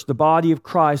church, the body of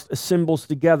Christ, assembles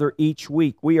together each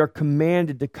week. We are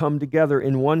commanded to come together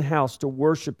in one house to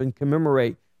worship and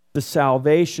commemorate the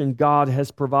salvation God has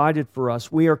provided for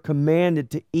us. We are commanded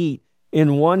to eat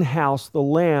in one house the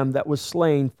lamb that was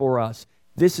slain for us.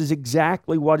 This is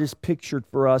exactly what is pictured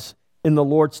for us in the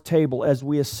Lord's table as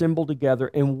we assemble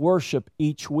together and worship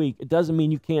each week. It doesn't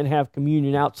mean you can't have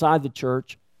communion outside the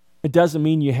church. It doesn't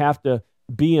mean you have to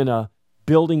be in a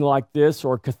building like this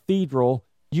or a cathedral.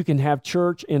 You can have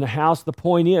church in a house. The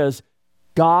point is,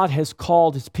 God has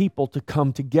called his people to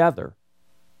come together.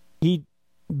 He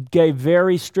gave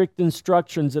very strict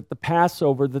instructions at the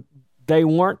Passover that they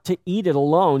weren't to eat it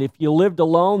alone. If you lived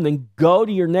alone, then go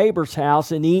to your neighbor's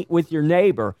house and eat with your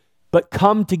neighbor. But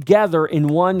come together in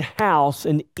one house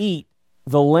and eat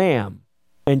the lamb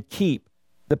and keep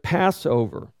the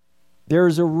Passover. There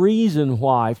is a reason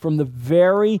why, from the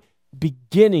very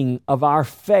beginning of our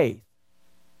faith,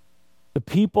 the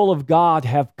people of God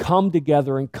have come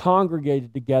together and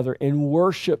congregated together and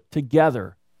worshiped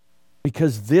together,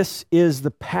 because this is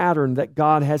the pattern that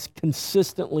God has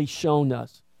consistently shown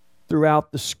us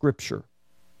throughout the Scripture.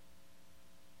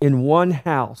 In one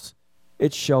house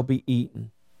it shall be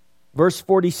eaten. Verse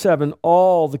 47,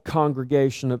 all the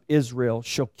congregation of Israel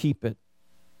shall keep it.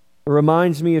 It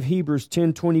reminds me of Hebrews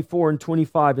 10:24 and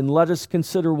 25. "And let us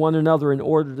consider one another in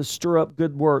order to stir up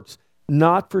good works,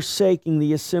 not forsaking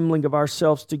the assembling of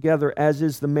ourselves together, as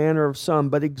is the manner of some,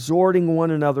 but exhorting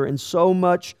one another, and so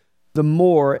much the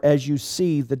more as you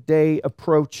see the day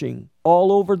approaching."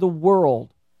 All over the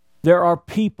world, there are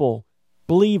people,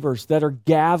 believers, that are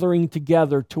gathering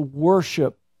together to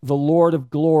worship the Lord of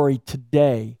glory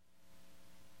today.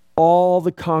 All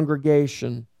the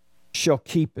congregation shall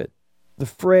keep it. The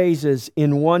phrase is,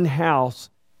 in one house,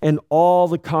 and all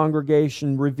the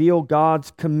congregation reveal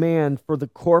God's command for the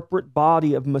corporate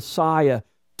body of Messiah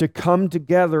to come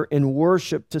together and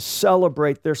worship, to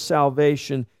celebrate their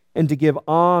salvation, and to give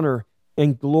honor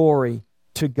and glory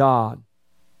to God.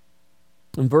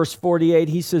 In verse 48,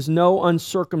 he says, no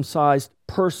uncircumcised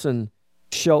person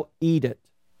shall eat it.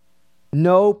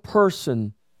 No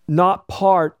person not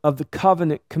part of the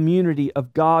covenant community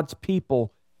of God's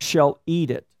people shall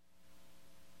eat it.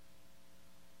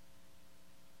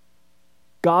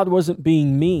 God wasn't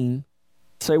being mean.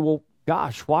 Say, well,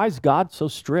 gosh, why is God so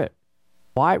strict?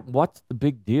 What's the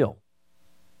big deal?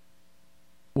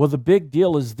 Well, the big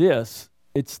deal is this.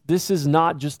 This is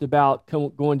not just about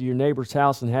going to your neighbor's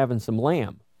house and having some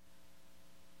lamb.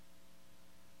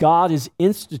 God has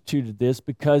instituted this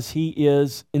because he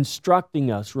is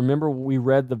instructing us. Remember, we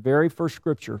read the very first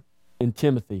scripture in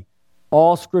Timothy.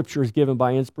 All scripture is given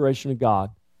by inspiration of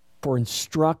God for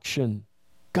instruction.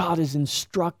 God is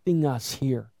instructing us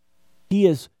here. He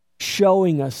is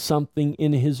showing us something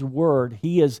in his word.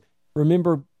 He is,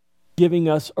 remember, giving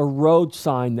us a road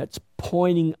sign that's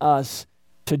pointing us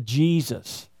to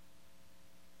Jesus.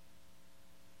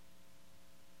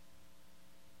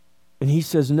 And he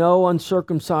says, no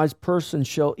uncircumcised person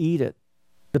shall eat it.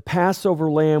 The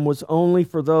Passover lamb was only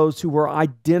for those who were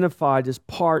identified as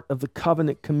part of the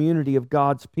covenant community of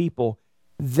God's people.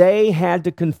 They had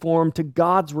to conform to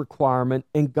God's requirement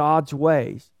and God's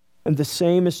ways. And the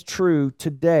same is true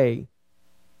today.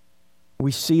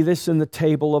 We see this in the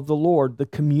table of the Lord. The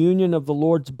communion of the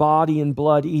Lord's body and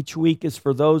blood each week is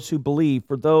for those who believe,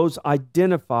 for those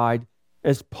identified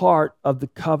as part of the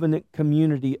covenant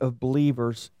community of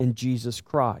believers in Jesus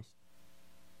Christ.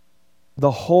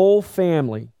 The whole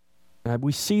family,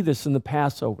 we see this in the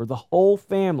Passover, the whole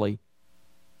family,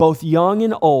 both young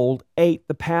and old, ate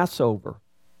the Passover.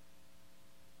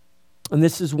 And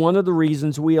this is one of the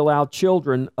reasons we allow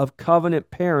children of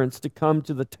covenant parents to come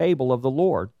to the table of the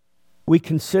Lord. We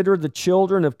consider the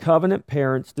children of covenant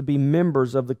parents to be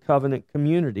members of the covenant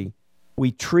community.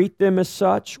 We treat them as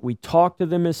such, we talk to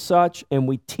them as such, and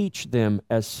we teach them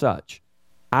as such.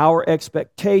 Our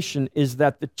expectation is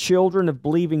that the children of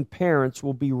believing parents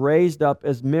will be raised up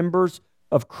as members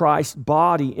of Christ's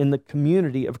body in the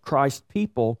community of Christ's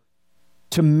people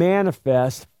to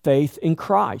manifest faith in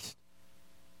Christ.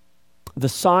 The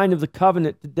sign of the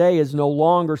covenant today is no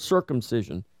longer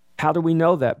circumcision. How do we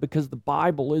know that? Because the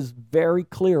Bible is very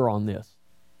clear on this.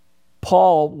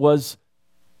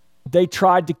 They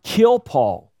tried to kill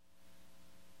Paul.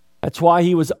 That's why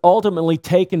he was ultimately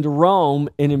taken to Rome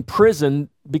and imprisoned,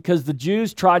 because the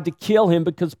Jews tried to kill him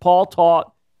because Paul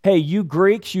taught, hey, you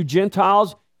Greeks, you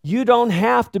Gentiles, you don't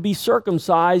have to be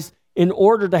circumcised in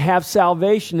order to have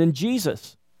salvation in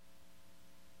Jesus.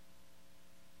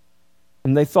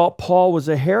 And they thought Paul was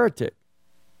a heretic.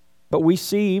 But we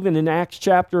see even in Acts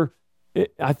chapter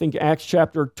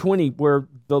 20, where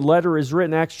the letter is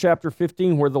written, Acts chapter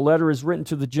 15, where the letter is written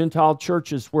to the Gentile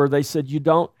churches, where they said, you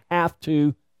don't have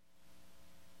to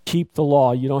keep the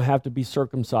law. You don't have to be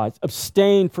circumcised.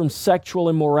 Abstain from sexual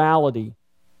immorality.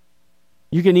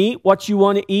 You can eat what you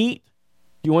want to eat.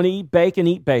 If you want to eat bacon,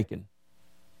 eat bacon.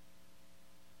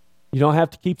 You don't have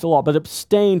to keep the law, but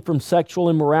abstain from sexual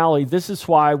immorality. This is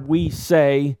why we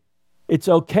say it's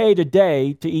okay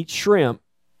today to eat shrimp.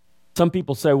 Some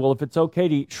people say, well, if it's okay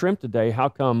to eat shrimp today, how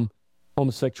come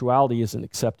homosexuality isn't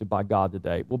accepted by God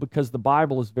today? Well, because the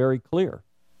Bible is very clear.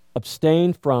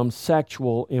 Abstain from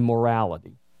sexual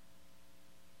immorality.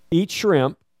 Eat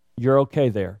shrimp, you're okay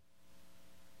there.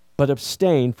 But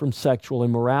abstain from sexual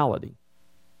immorality.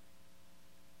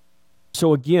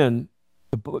 So again,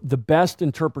 the best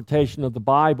interpretation of the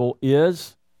Bible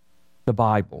is the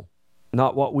Bible.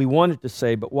 Not what we want it to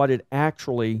say, but what it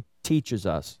actually teaches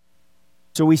us.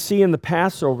 So we see in the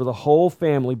Passover, the whole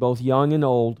family, both young and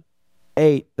old,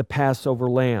 ate the Passover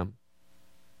lamb.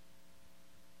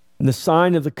 And the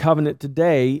sign of the covenant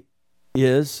today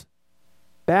is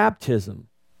baptism.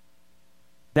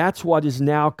 That's what is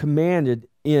now commanded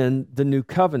in the new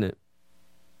covenant.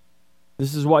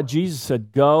 This is what Jesus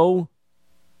said, go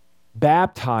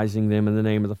baptizing them in the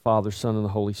name of the Father, Son, and the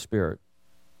Holy Spirit.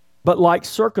 But like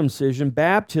circumcision,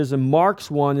 baptism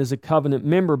marks one as a covenant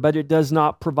member, but it does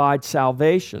not provide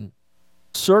salvation.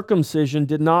 Circumcision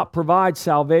did not provide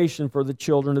salvation for the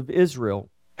children of Israel.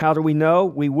 How do we know?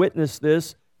 We witness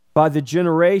this by the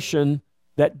generation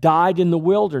that died in the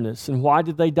wilderness. And why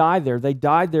did they die there? They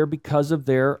died there because of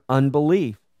their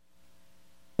unbelief.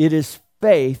 It is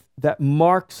faith that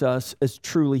marks us as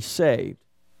truly saved.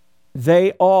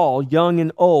 They all, young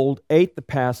and old, ate the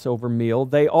Passover meal.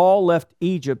 They all left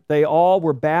Egypt. They all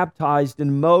were baptized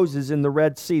in Moses in the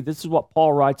Red Sea. This is what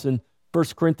Paul writes in 1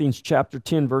 Corinthians chapter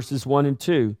 10, verses 1 and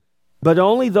 2. But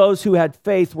only those who had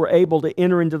faith were able to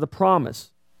enter into the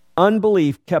promise.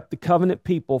 Unbelief kept the covenant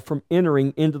people from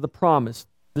entering into the promise.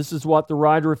 This is what the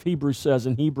writer of Hebrews says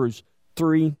in Hebrews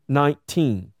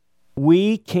 3:19.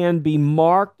 We can be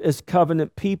marked as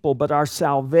covenant people, but our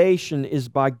salvation is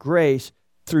by grace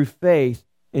through faith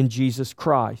in Jesus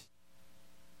Christ.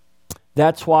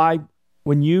 That's why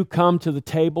when you come to the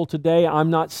table today, I'm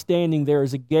not standing there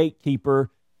as a gatekeeper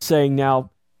saying, now,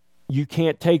 you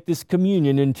can't take this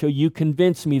communion until you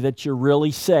convince me that you're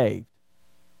really saved.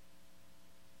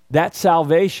 That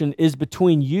salvation is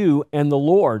between you and the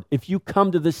Lord. If you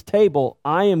come to this table,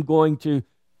 I am going to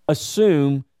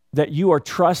assume that you are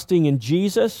trusting in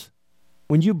Jesus.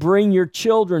 When you bring your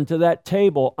children to that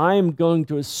table, I am going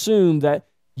to assume that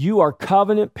you are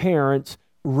covenant parents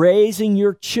raising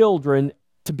your children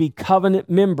to be covenant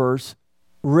members,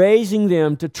 raising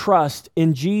them to trust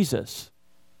in Jesus.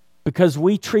 Because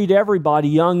we treat everybody,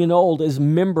 young and old, as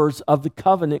members of the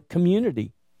covenant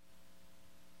community.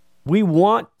 We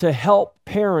want to help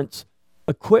parents,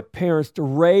 equip parents to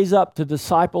raise up, to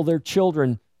disciple their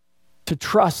children to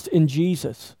trust in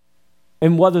Jesus.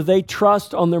 And whether they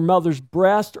trust on their mother's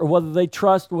breast or whether they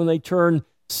trust when they turn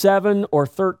 7 or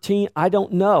 13, I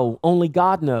don't know. Only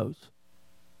God knows.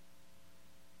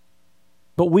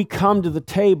 But we come to the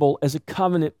table as a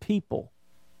covenant people.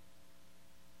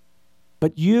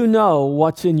 But you know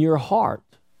what's in your heart.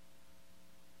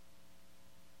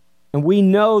 And we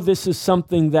know this is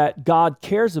something that God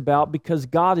cares about because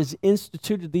God has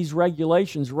instituted these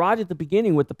regulations right at the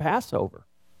beginning with the Passover.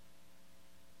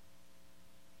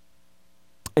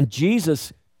 And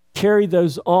Jesus carried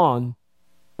those on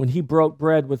when he broke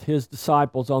bread with his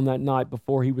disciples on that night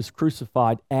before he was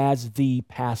crucified as the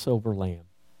Passover lamb.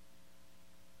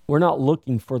 We're not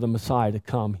looking for the Messiah to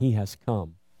come. He has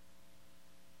come.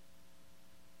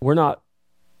 We're not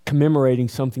commemorating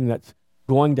something that's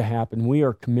going to happen. We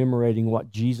are commemorating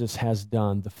what Jesus has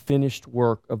done, the finished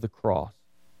work of the cross.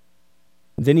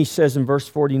 And then he says in verse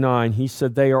 49, he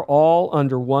said, they are all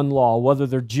under one law, whether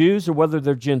they're Jews or whether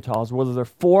they're Gentiles, whether they're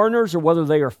foreigners or whether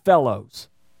they are fellows.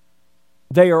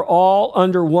 They are all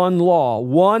under one law.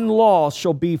 One law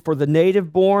shall be for the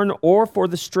native born or for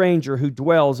the stranger who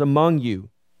dwells among you.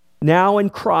 Now in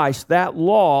Christ, that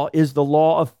law is the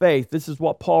law of faith. This is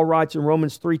what Paul writes in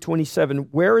Romans 3:27.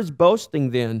 Where is boasting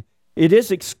then? It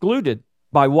is excluded.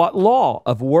 By what law?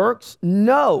 Of works?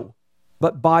 No,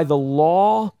 but by the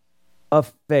law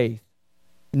of faith.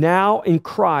 Now in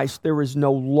Christ, there is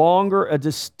no longer a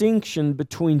distinction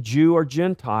between Jew or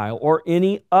Gentile or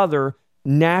any other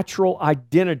natural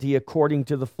identity according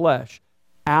to the flesh.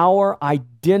 Our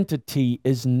identity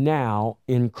is now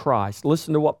in Christ.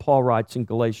 Listen to what Paul writes in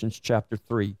Galatians chapter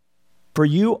 3. For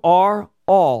you are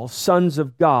all sons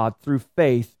of God through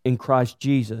faith in Christ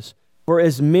Jesus. For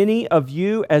as many of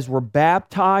you as were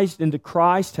baptized into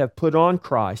Christ have put on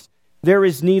Christ. There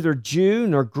is neither Jew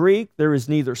nor Greek, there is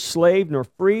neither slave nor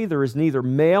free, there is neither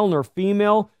male nor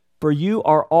female, for you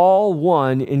are all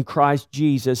one in Christ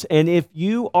Jesus. And if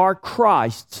you are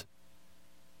Christ's,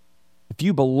 if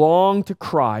you belong to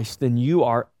Christ, then you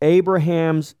are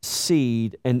Abraham's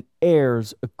seed and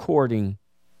heirs according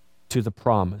to the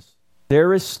promise.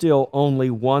 There is still only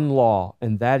one law,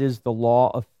 and that is the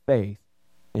law of faith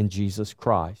in Jesus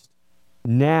Christ.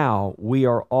 Now we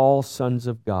are all sons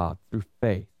of God through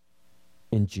faith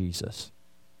in Jesus.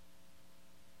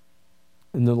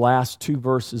 In the last 2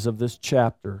 verses of this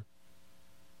chapter,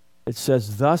 it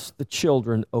says, thus the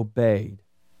children obeyed,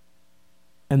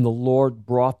 and the Lord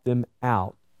brought them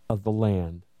out of the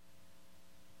land.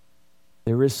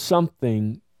 There is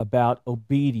something about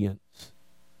obedience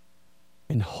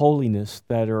and holiness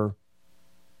that are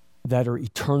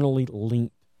eternally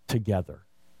linked together.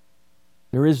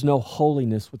 There is no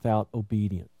holiness without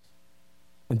obedience.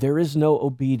 And there is no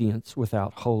obedience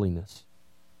without holiness.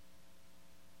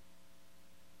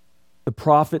 The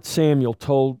prophet Samuel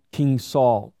told King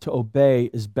Saul to obey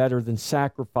is better than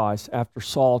sacrifice after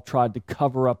Saul tried to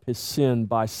cover up his sin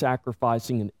by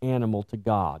sacrificing an animal to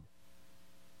God.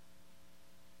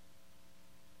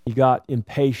 He got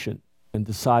impatient and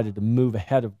decided to move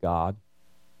ahead of God,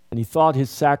 and he thought his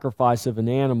sacrifice of an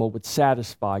animal would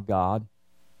satisfy God.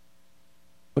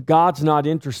 But God's not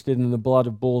interested in the blood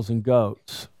of bulls and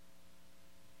goats.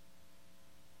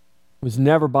 It was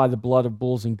never by the blood of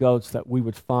bulls and goats that we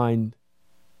would find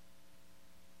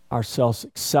ourselves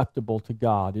acceptable to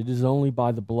God. It is only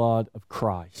by the blood of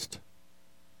Christ.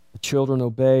 The children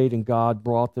obeyed, and God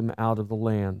brought them out of the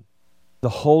land. The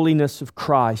holiness of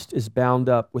Christ is bound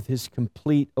up with his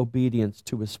complete obedience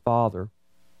to his Father.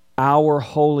 Our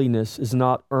holiness is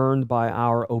not earned by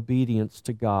our obedience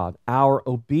to God. Our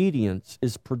obedience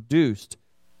is produced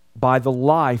by the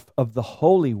life of the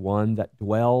Holy One that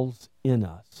dwells in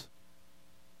us.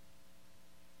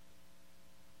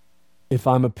 If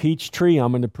I'm a peach tree,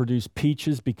 I'm going to produce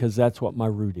peaches because that's what my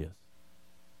root is.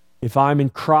 If I'm in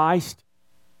Christ,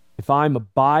 if I'm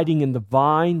abiding in the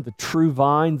vine, the true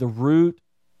vine, the root,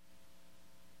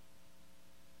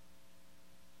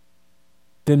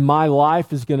 then my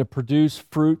life is going to produce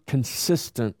fruit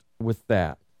consistent with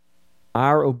that.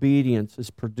 Our obedience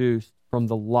is produced from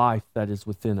the life that is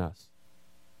within us.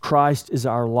 Christ is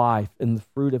our life, and the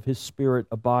fruit of his Spirit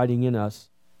abiding in us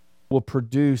will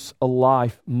produce a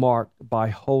life marked by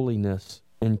holiness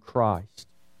in Christ.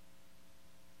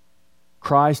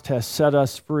 Christ has set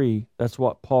us free. That's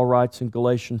what Paul writes in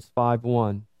Galatians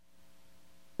 5:1.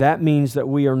 That means that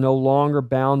we are no longer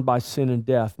bound by sin and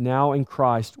death. Now in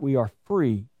Christ, we are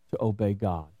free to obey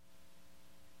God.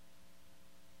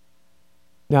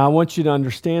 Now, I want you to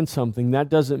understand something. That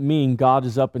doesn't mean God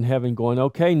is up in heaven going,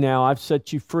 okay, now I've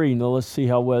set you free. Now let's see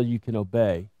how well you can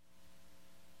obey.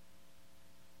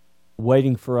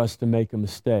 Waiting for us to make a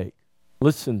mistake.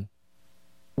 Listen,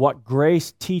 what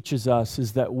grace teaches us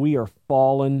is that we are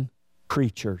fallen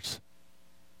creatures.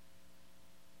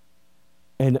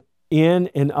 And in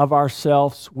and of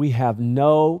ourselves, we have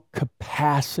no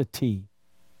capacity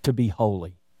to be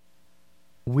holy.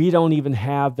 We don't even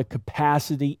have the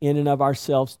capacity in and of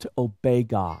ourselves to obey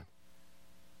God,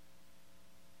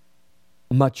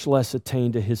 much less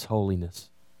attain to his holiness.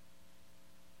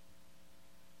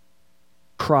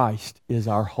 Christ is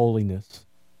our holiness.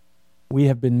 We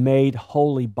have been made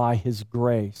holy by his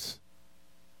grace,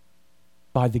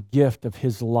 by the gift of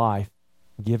his life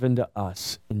given to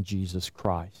us in Jesus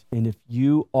Christ. And if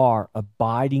you are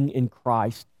abiding in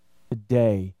Christ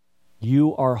today,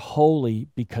 you are holy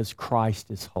because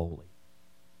Christ is holy.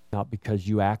 Not because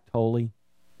you act holy,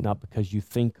 not because you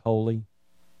think holy,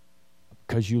 not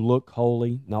because you look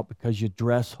holy, not because you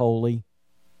dress holy,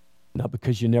 not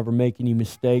because you never make any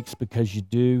mistakes, because you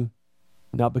do,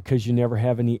 not because you never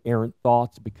have any errant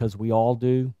thoughts, because we all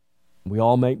do. We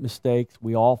all make mistakes,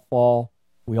 we all fall,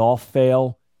 we all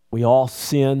fail, we all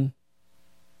sin.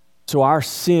 So our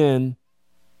sin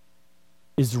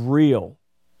is real.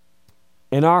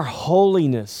 And our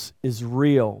holiness is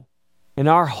real. And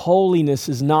our holiness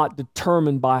is not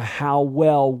determined by how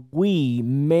well we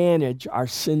manage our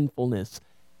sinfulness.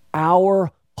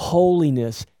 Our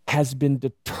holiness has been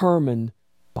determined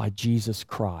by Jesus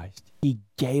Christ. He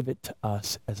gave it to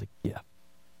us as a gift.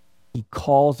 He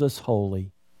calls us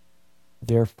holy.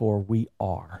 Therefore, we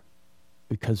are,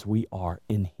 because we are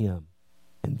in him.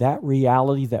 And that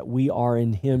reality that we are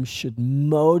in him should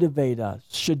motivate us,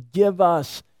 should give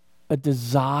us a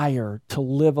desire to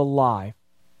live a life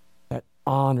that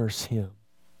honors him,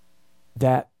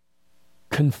 that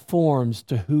conforms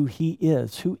to who he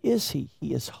is. Who is he?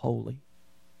 He is holy.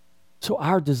 So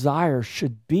our desire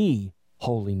should be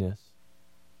holiness.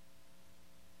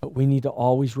 But we need to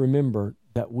always remember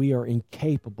that we are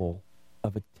incapable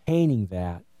of attaining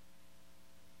that,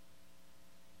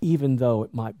 even though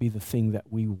it might be the thing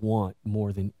that we want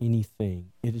more than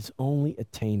anything. It is only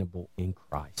attainable in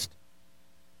Christ.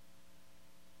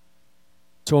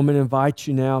 So I'm going to invite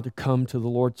you now to come to the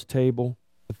Lord's table,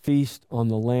 the feast on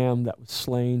the Lamb that was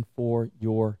slain for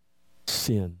your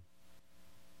sin.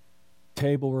 The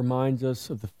table reminds us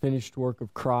of the finished work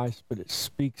of Christ, but it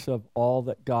speaks of all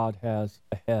that God has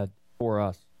ahead for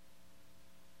us.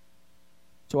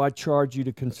 So I charge you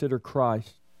to consider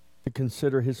Christ, to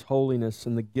consider his holiness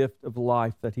and the gift of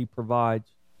life that he provides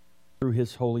through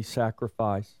his holy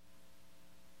sacrifice.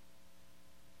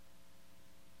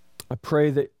 I pray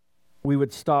that we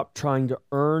would stop trying to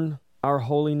earn our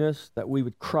holiness, that we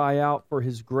would cry out for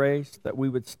his grace, that we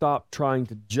would stop trying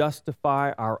to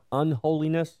justify our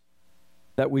unholiness,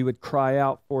 that we would cry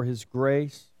out for his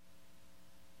grace,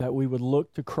 that we would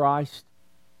look to Christ,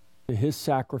 to his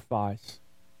sacrifice,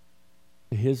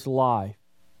 to his life,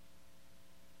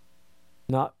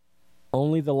 not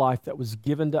only the life that was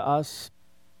given to us,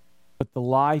 but the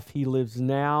life he lives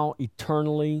now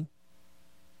eternally,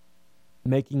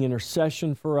 making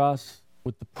intercession for us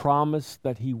with the promise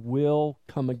that he will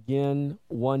come again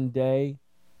one day.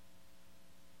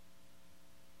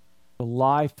 The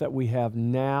life that we have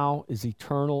now is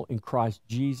eternal in Christ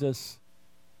Jesus.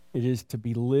 It is to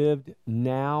be lived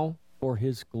now for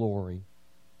his glory.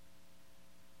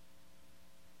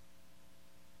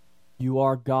 You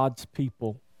are God's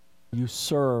people. You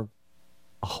serve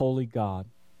a holy God.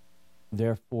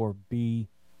 Therefore, be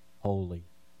holy.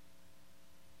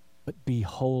 but be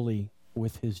holy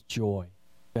with his joy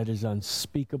that is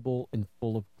unspeakable and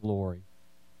full of glory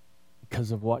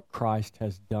because of what Christ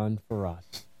has done for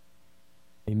us.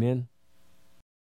 Amen.